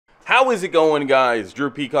How is it going, guys? Drew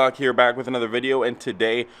Peacock here, back with another video, and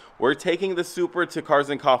today we're taking the Super to Cars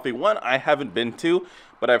and Coffee. One I haven't been to,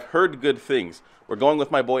 but I've heard good things. We're going with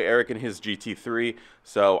my boy Eric and his GT3,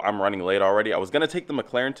 so I'm running late already. I was going to take the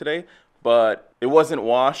McLaren today, but it wasn't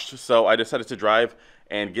washed, so I decided to drive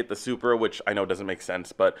and get the Supra, which I know doesn't make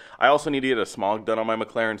sense, but I also need to get a smog done on my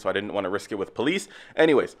McLaren, so I didn't want to risk it with police.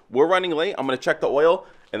 Anyways, we're running late. I'm going to check the oil,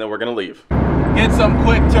 and then we're going to leave. Get some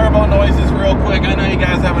quick turbo noises real quick. I know you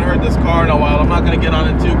guys haven't heard this car in a while. I'm not going to get on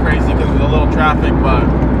it too crazy because there's a little traffic, but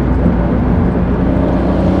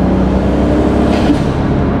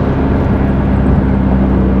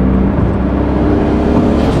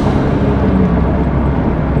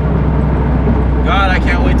God, I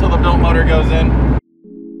can't wait till the built motor goes in.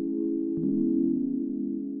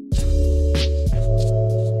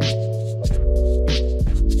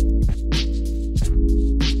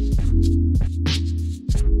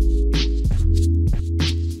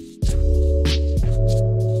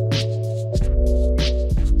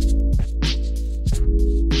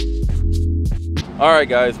 Alright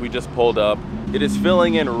guys, we just pulled up. It is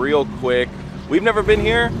filling in real quick. We've never been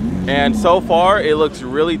here, and so far it looks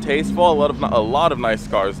really tasteful. A lot of nice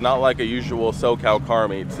cars, not like a usual SoCal car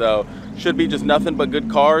meet. So should be just nothing but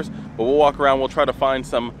good cars, but we'll walk around, we'll try to find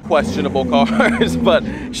some questionable cars, but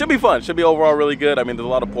it should be fun. Should be overall really good. I mean, there's a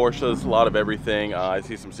lot of Porsches, a lot of everything. I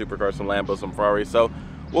see some supercars, some Lambos, some Ferraris, so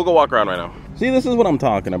we'll go walk around right now. See, this is what I'm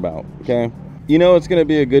talking about, okay? You know it's gonna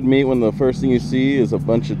be a good meet when the first thing you see is a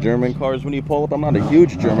bunch of German cars when you pull up. I'm not a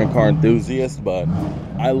huge German car enthusiast, but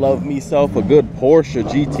I love myself a good Porsche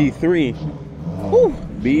GT3. Whew.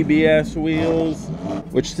 BBS wheels,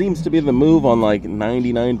 which seems to be the move on like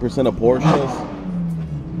 99% of Porsches.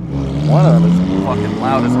 One of them is fucking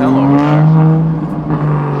loud as hell over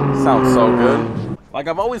there. Sounds so good. Like,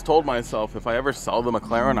 I've always told myself, if I ever sell the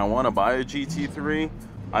McLaren, I want to buy a GT3.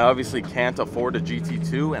 I obviously can't afford a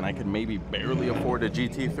GT2, and I can maybe barely afford a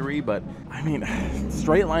GT3, but I mean,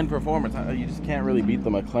 straight line performance, you just can't really beat the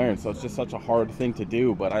McLaren, so it's just such a hard thing to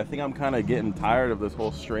do. But I think I'm kind of getting tired of this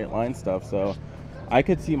whole straight line stuff, so I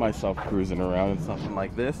could see myself cruising around in something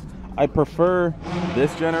like this. I prefer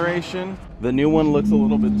this generation. The new one looks a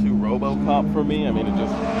little bit too RoboCop for me. I mean, it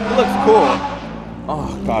looks cool.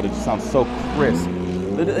 Oh God, it just sounds so crisp.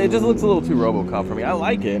 It just looks a little too RoboCop for me. I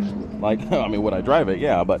like it. Like, I mean, would I drive it?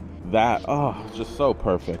 Yeah, but that, oh, just so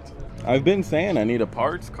perfect. I've been saying I need a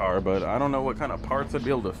parts car, but I don't know what kind of parts I'd be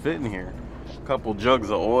able to fit in here. A couple jugs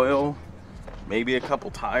of oil, maybe a couple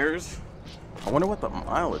tires. I wonder what the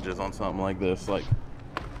mileage is on something like this. Like,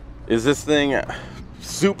 is this thing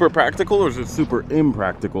super practical or is it super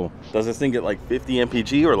impractical? Does this thing get like 50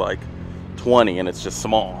 mpg or like 20 and it's just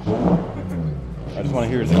small? I just want to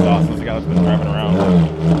hear his exhaust. This is the guy that's been driving around.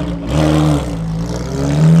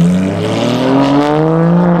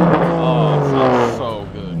 Oh, it sounds so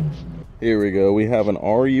good. Here we go. We have an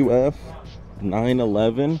RUF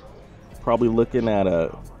 911. Probably looking at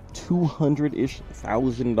a $200-ish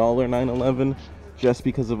thousand 911 just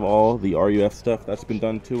because of all the RUF stuff that's been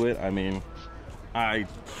done to it. I mean, I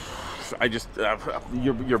just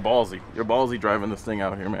you're ballsy. You're ballsy driving this thing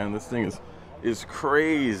out here, man. This thing is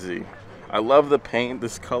crazy. I love the paint.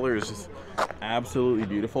 This color is just absolutely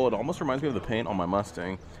beautiful. It almost reminds me of the paint on my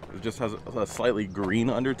Mustang. It just has a slightly green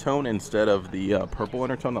undertone instead of the purple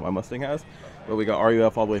undertone that my Mustang has. But we got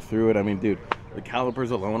RUF all the way through it. I mean, dude, the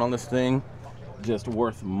calipers alone on this thing, just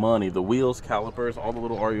worth money. The wheels, calipers, all the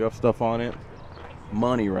little RUF stuff on it,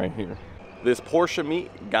 money right here. This Porsche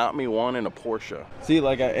meet got me wanting a Porsche. See,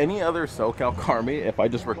 like at any other SoCal car meet, if I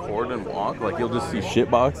just record and walk, like you'll just see shit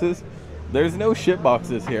boxes. There's no shit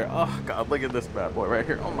boxes here. Oh God, look at this bad boy right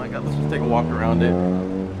here. Oh my God, let's just take a walk around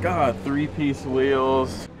it. God, 3-piece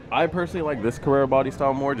wheels. I personally like this Carrera body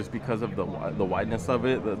style more just because of the wideness of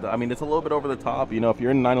it. I mean, it's a little bit over the top. You know, if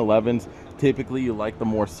you're in 911s, typically you like the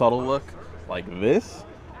more subtle look like this.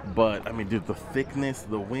 But I mean, dude, the thickness,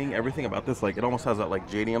 the wing, everything about this, like it almost has that like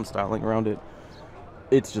JDM styling around it.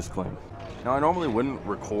 It's just clean. Now, I normally wouldn't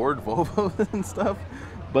record Volvos and stuff,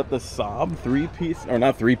 but the Saab 3-piece, or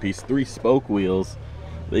not 3-piece, 3-spoke wheels,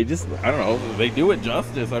 they just, I don't know, they do it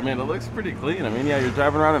justice. I mean, it looks pretty clean. I mean, yeah, you're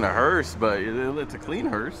driving around in a hearse, but it's a clean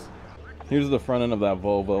hearse. Here's the front end of that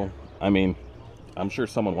Volvo. I mean, I'm sure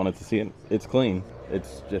someone wanted to see it. It's clean.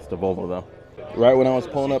 It's just a Volvo, though. Right when I was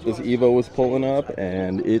pulling up, this Evo was pulling up,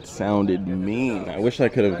 and it sounded mean. I wish I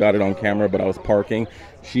could have got it on camera, but I was parking.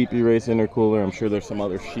 Sheepy race intercooler. I'm sure there's some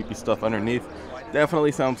other sheepy stuff underneath.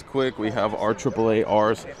 Definitely sounds quick. We have our AAA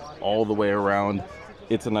Rs all the way around.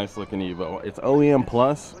 It's a nice looking Evo. It's OEM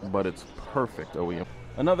plus, but it's perfect OEM.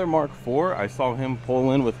 Another Mark IV, I saw him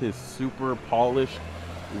pull in with his super polished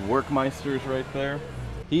Workmeisters right there.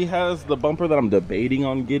 He has the bumper that I'm debating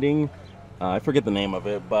on getting. I forget the name of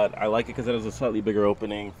it, but I like it because it has a slightly bigger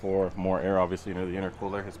opening for more air, obviously, near the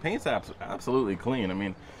intercooler. His paint's absolutely clean. I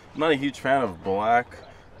mean, I'm not a huge fan of black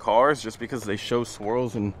cars just because they show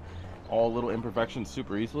swirls and all little imperfections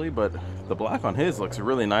super easily, but the black on his looks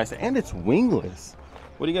really nice, and it's wingless.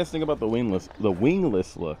 What do you guys think about the wingless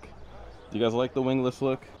look? Do you guys like the wingless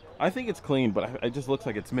look? I think it's clean, but it just looks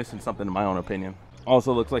like it's missing something in my own opinion.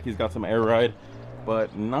 Also looks like he's got some air ride,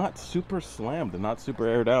 but not super slammed and not super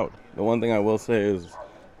aired out. The one thing I will say is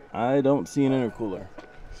I don't see an intercooler.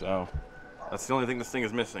 So that's the only thing this thing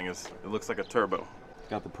is missing, is it looks like a turbo.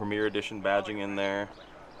 Got the Premier Edition badging in there.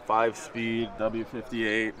 5-speed,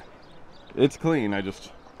 W58. It's clean,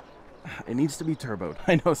 it needs to be turboed.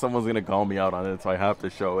 I know someone's gonna call me out on it, so I have to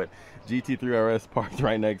show it. GT3 RS parked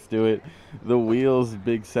right next to it. The wheels,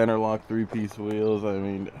 big center lock 3-piece wheels. I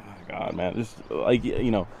mean, God, man, just like, you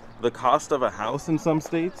know, the cost of a house in some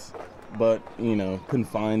states, but, you know,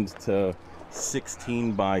 confined to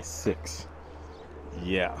 16 by 6.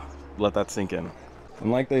 Yeah, let that sink in.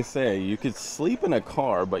 And like they say, you could sleep in a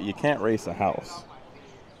car, but you can't race a house.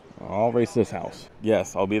 I'll race this house.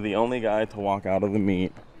 Yes, I'll be the only guy to walk out of the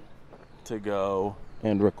meet to go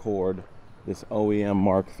and record this OEM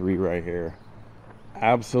Mark III right here.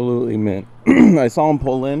 Absolutely mint. I saw him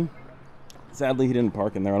pull in. Sadly, he didn't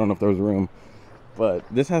park in there. I don't know if there was room. But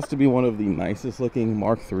this has to be one of the nicest looking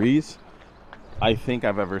Mark IIIs I think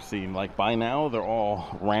I've ever seen. Like, by now, they're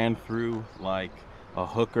all ran through like a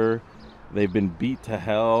hooker. They've been beat to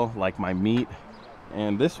hell like my meat.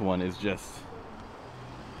 And this one is just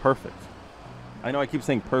perfect. I know I keep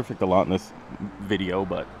saying perfect a lot in this video,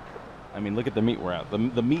 but I mean, look at the meat we're at. The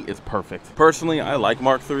meat is perfect. Personally, I like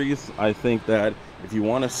Mark IIIs. I think that if you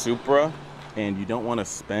want a Supra and you don't want to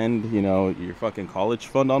spend, you know, your fucking college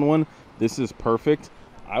fund on one, this is perfect.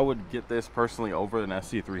 I would get this personally over an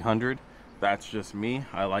SC300. That's just me.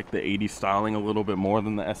 I like the 80 styling a little bit more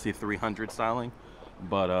than the SC300 styling,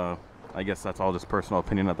 but I guess that's all just personal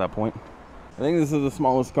opinion at that point. I think this is the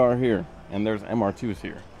smallest car here, and there's MR2s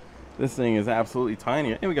here. This thing is absolutely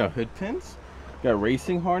tiny. And we got hood pins, got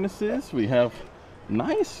racing harnesses. We have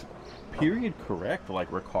nice period correct like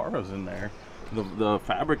Recaros in there. The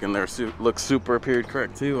fabric in there looks super period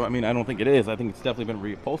correct too. I mean, I don't think it is. I think it's definitely been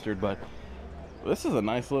reupholstered, but this is a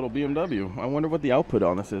nice little BMW. I wonder what the output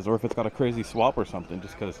on this is, or if it's got a crazy swap or something,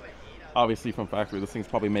 just because obviously from factory this thing's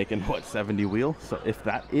probably making what, 70 wheel. So if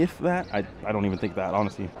that I don't even think that,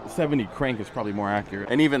 honestly. 70 crank is probably more accurate,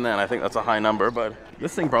 and even then I think that's a high number. But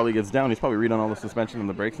this thing probably gets down. He's probably redone all the suspension and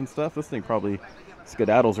the brakes and stuff. This thing probably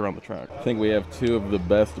skedaddles around the track. I think we have two of the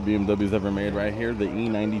best BMWs ever made right here, the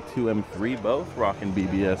E92 M3, both rocking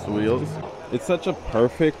BBS wheels. It's such a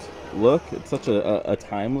perfect look. It's such a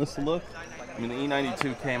timeless look. I mean, the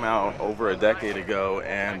E92 came out over a decade ago,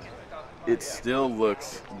 and it still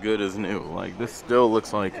looks good as new. Like, this still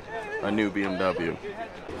looks like a new BMW.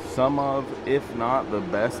 Some of, if not the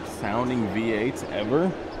best sounding V8s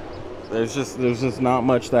ever. There's just not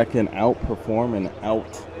much that can outperform and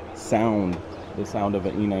out-sound the sound of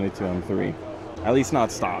an E92 M3. At least not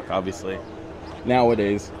stock, obviously.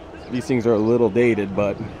 Nowadays, these things are a little dated,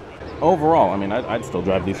 but overall, I mean, I'd still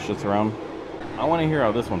drive these shits around. I want to hear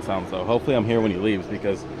how this one sounds, though. Hopefully I'm here when he leaves,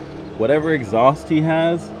 because whatever exhaust he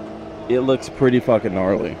has, it looks pretty fucking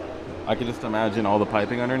gnarly. I can just imagine all the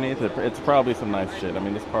piping underneath. It's probably some nice shit. I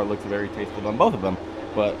mean, this car looks very tasteful on both of them,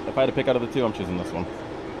 but if I had to pick out of the two, I'm choosing this one.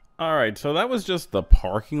 Alright, so that was just the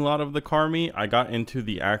parking lot of the car meet. I got into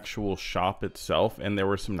the actual shop itself, and there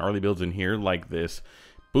were some gnarly builds in here, like this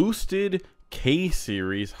boosted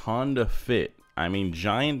K-Series Honda Fit. I mean,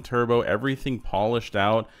 giant turbo, everything polished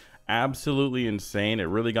out. Absolutely insane. It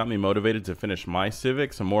really got me motivated to finish my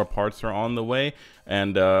Civic. Some more parts are on the way,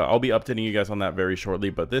 and I'll be updating you guys on that very shortly.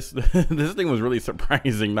 But this this thing was really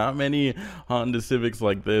surprising. Not many Honda Civics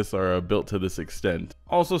like this are built to this extent.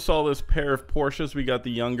 Also saw this pair of Porsches. We got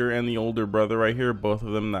the younger and the older brother right here, both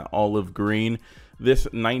of them that olive green. This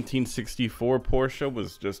 1964 Porsche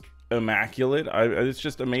was just immaculate. It's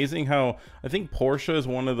just amazing how I think Porsche is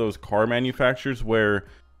one of those car manufacturers where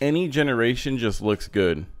any generation just looks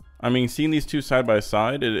good. I mean, seeing these two side by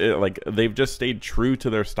side, like, they've just stayed true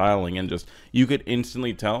to their styling, and just, you could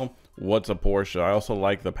instantly tell what's a Porsche. I also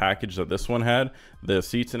like the package that this one had. The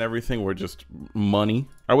seats and everything were just money.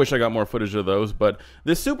 I wish I got more footage of those, but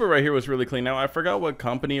this Supra right here was really clean. Now, I forgot what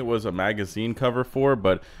company it was a magazine cover for,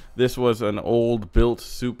 but this was an old built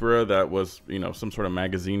Supra that was, you know, some sort of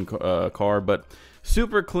magazine car, but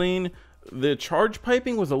super clean. The charge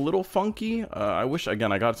piping was a little funky. I wish,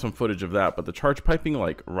 again, I got some footage of that, but the charge piping,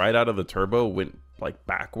 like, right out of the turbo went like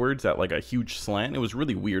backwards at like a huge slant. It was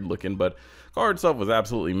really weird looking, but car itself was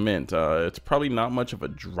absolutely mint. It's probably not much of a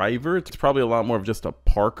driver. It's probably a lot more of just a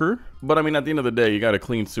parker. But I mean, at the end of the day, you got a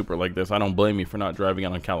clean Supra like this. I don't blame you for not driving it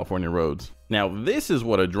on California roads. Now, this is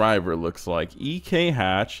what a driver looks like. EK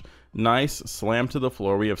hatch, nice slam to the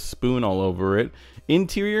floor. We have spoon all over it.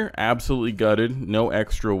 Interior, absolutely gutted. No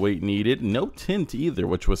extra weight needed. No tint either,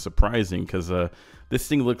 which was surprising because this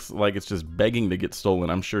thing looks like it's just begging to get stolen.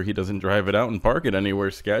 I'm sure he doesn't drive it out and park it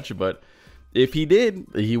anywhere sketch, but if he did,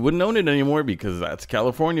 he wouldn't own it anymore because that's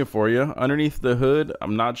California for you. Underneath the hood,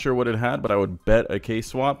 I'm not sure what it had, but I would bet a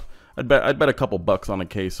K-swap. I'd bet a couple bucks on a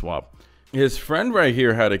K-swap. His friend right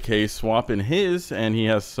here had a K-swap in his, and he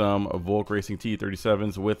has some Volk Racing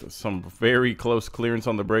T37s with some very close clearance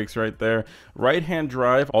on the brakes right there. Right-hand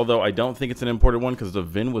drive, although I don't think it's an imported one because the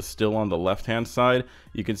VIN was still on the left-hand side.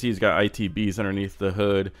 You can see he's got ITBs underneath the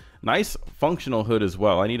hood. Nice functional hood as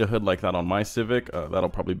well. I need a hood like that on my Civic. That'll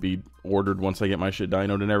probably be ordered once I get my shit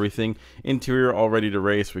dynoed and everything. Interior all ready to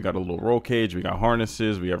race. We got a little roll cage. We got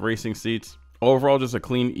harnesses. We have racing seats. Overall, just a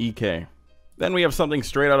clean EK. Then we have something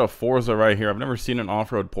straight out of Forza right here. I've never seen an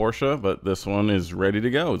off-road Porsche, but this one is ready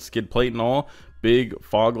to go. Skid plate and all, big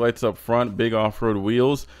fog lights up front, big off-road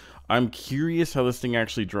wheels. I'm curious how this thing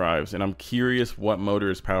actually drives, and I'm curious what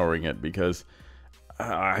motor is powering it because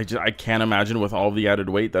I can't imagine with all the added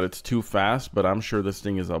weight that it's too fast, but I'm sure this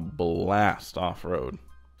thing is a blast off-road.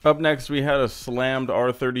 Up next, we had a slammed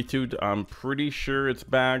R32. I'm pretty sure it's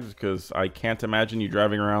bagged because I can't imagine you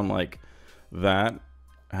driving around like that.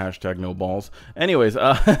 Hashtag no balls. Anyways,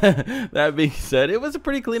 that being said, it was a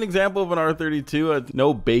pretty clean example of an R32.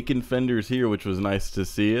 No bacon fenders here, which was nice to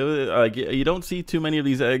see. You don't see too many of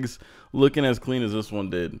these eggs looking as clean as this one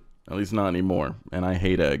did. At least not anymore. And I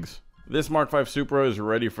hate eggs. This Mark V Supra is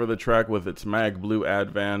ready for the track with its mag blue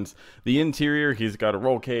Advans. The interior, he's got a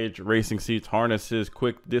roll cage, racing seats, harnesses,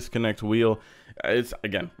 quick disconnect wheel. It's,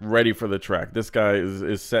 again, ready for the track. This guy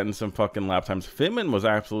is setting some fucking lap times. Fitment was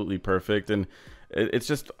absolutely perfect, and it's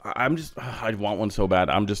just, I want one so bad.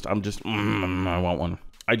 I want one.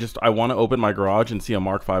 I want to open my garage and see a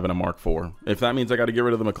Mark V and a Mark IV. If that means I got to get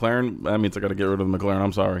rid of the McLaren, that means I got to get rid of the McLaren.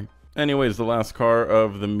 I'm sorry. Anyways, the last car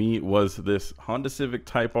of the meet was this Honda Civic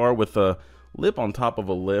Type R with a lip on top of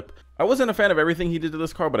a lip. I wasn't a fan of everything he did to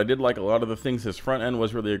this car, but I did like a lot of the things. His front end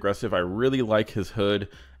was really aggressive. I really like his hood,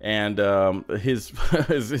 and his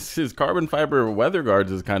carbon fiber weather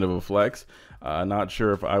guards is kind of a flex. Not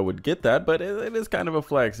sure if I would get that, but it is kind of a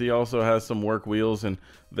flex. He also has some work wheels, and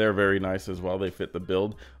they're very nice as well. They fit the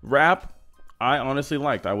build. Wrap, I honestly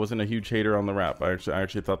liked. I wasn't a huge hater on the wrap. I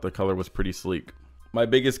actually thought the color was pretty sleek. My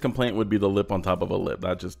biggest complaint would be the lip on top of a lip.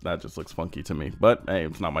 That just looks funky to me, but hey,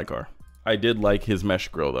 it's not my car. I did like his mesh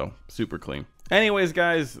grill though, super clean. Anyways,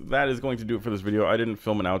 guys, that is going to do it for this video. I didn't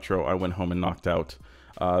film an outro. I went home and knocked out.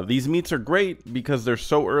 These meets are great because they're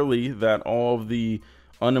so early that all of the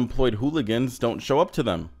unemployed hooligans don't show up to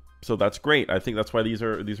them. So that's great. I think that's why these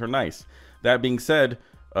are nice. That being said,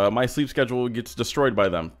 my sleep schedule gets destroyed by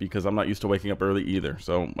them because I'm not used to waking up early either.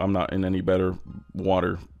 So I'm not in any better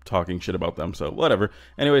water talking shit about them. So whatever.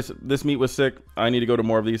 Anyways, this meet was sick. I need to go to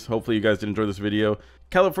more of these. Hopefully you guys did enjoy this video.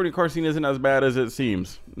 California car scene isn't as bad as it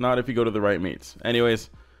seems. Not if you go to the right meets. Anyways,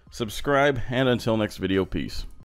 subscribe, and until next video, peace.